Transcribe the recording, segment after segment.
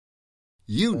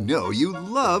You know you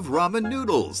love ramen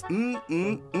noodles.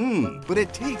 But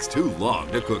it takes too long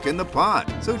to cook in the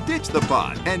pot. So ditch the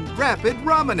pot and Rapid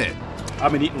Ramen it.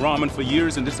 I've been eating ramen for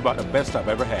years, and this is about the best I've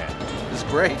ever had. It's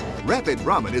great. Rapid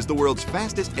Ramen is the world's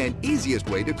fastest and easiest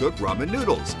way to cook ramen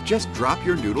noodles. Just drop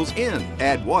your noodles in,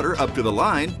 add water up to the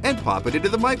line, and pop it into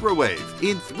the microwave.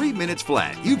 In 3 minutes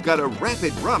flat, you've got a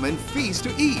Rapid Ramen feast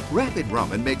to eat. Rapid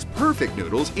Ramen makes perfect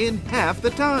noodles in half the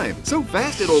time. So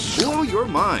fast it'll blow your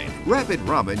mind. Rapid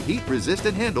Ramen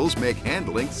heat-resistant handles make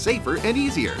handling safer and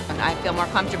easier. I feel more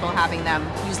comfortable having them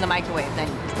use the microwave than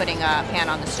putting a pan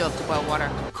on the stove to boil water.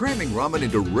 Cramming ramen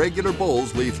into regular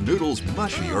bowls leaves noodles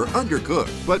mushy or undercooked.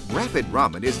 But Rapid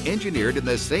Ramen is engineered in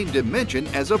the same dimension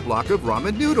as a block of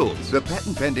ramen noodles. The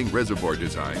patent-pending reservoir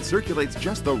design circulates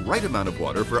just the right amount of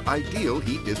water for ideal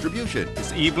heat distribution.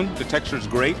 It's even, the texture is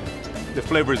great, the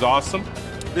flavor is awesome.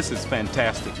 This is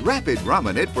fantastic. Rapid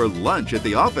Ramen it for lunch at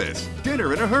the office,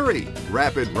 dinner in a hurry.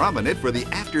 Rapid Ramen it for the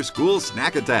after-school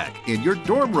snack attack in your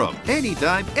dorm room,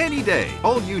 anytime, any day.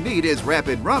 All you need is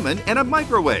Rapid Ramen and a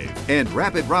microwave. And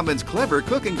Rapid Ramen's clever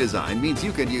cooking design means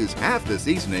you can use half the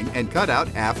seasoning and cut out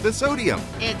half the sodium.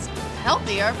 It's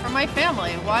healthier for my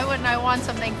family. Why wouldn't I want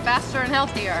something faster and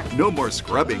healthier? No more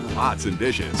scrubbing pots and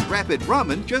dishes. Rapid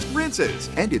Ramen just rinses.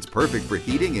 And it's perfect for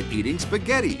heating and eating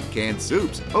spaghetti, canned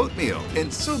soups, oatmeal,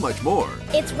 and so much more.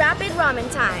 It's Rapid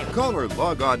Ramen time. Call or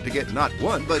log on to get not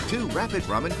one but 2 Rapid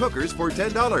Ramen cookers for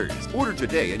 $10. Order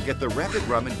today and get the Rapid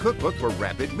Ramen cookbook for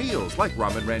rapid meals like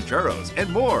ramen rancheros and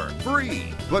more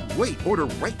free. But wait, order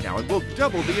right now and we'll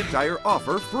double the entire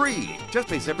offer free. Just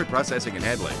pay separate processing and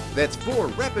handling. That's 4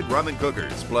 Rapid Ramen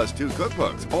cookers plus 2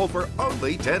 cookbooks, all for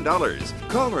only $10.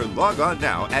 Call or log on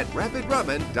now at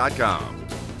rapidramen.com.